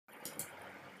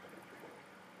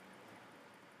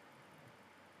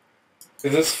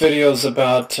This video is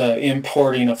about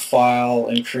importing a file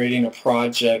and creating a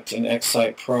project in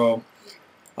XsitePro.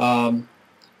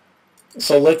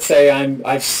 So let's say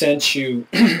I've sent you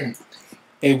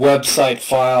a website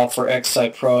file for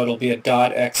XsitePro. It'll be a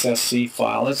 .xsc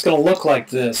file. It's going to look like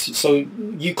this. So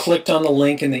you clicked on the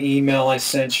link in the email I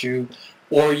sent you,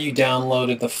 or you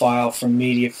downloaded the file from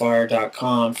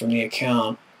mediafire.com from the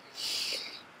account.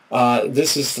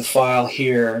 This is the file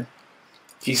here.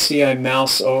 If you see I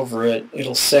mouse over it,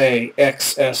 it'll say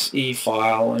XSE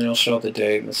file, and it'll show the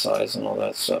date and the size and all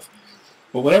that stuff.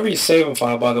 But whenever you save a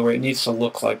file, by the way, it needs to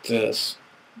look like this,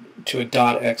 to a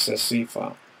 .xsc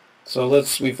file. So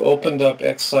we've opened up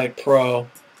XsitePro.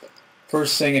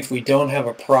 First thing, if we don't have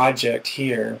a project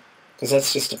here, because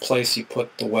that's just a place you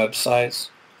put the websites,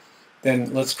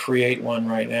 then let's create one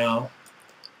right now.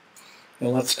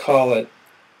 And let's call it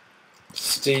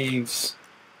Steve's,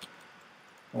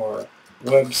 or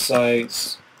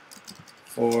websites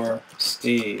for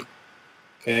Steve,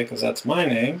 okay, because that's my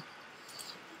name.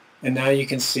 And now you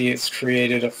can see it's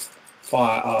created a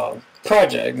file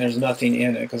project, and there's nothing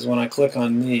in it, because when I click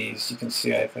on these, you can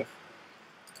see I've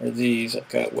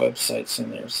got websites in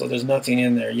there, so there's nothing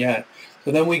in there yet. So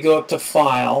then we go up to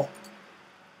File,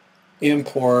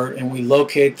 Import, and we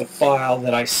locate the file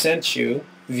that I sent you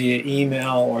via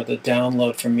email or the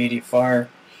download from MediaFire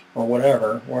or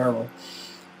whatever, wherever.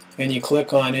 And you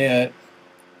click on it,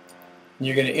 and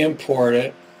you're going to import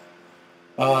it.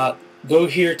 Go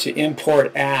here to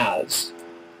import as,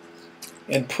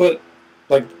 and put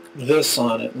like this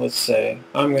on it. Let's say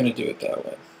I'm going to do it that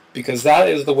way, because that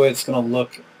is the way it's going to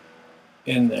look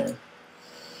in there.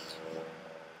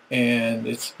 And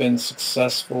it's been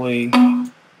successfully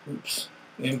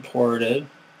imported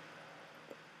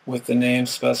with the name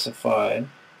specified.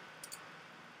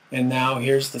 And now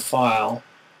here's the file.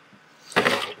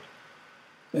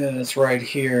 And it's right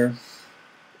here,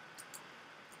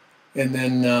 and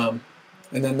then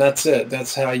that's it.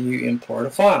 That's how you import a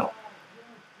file.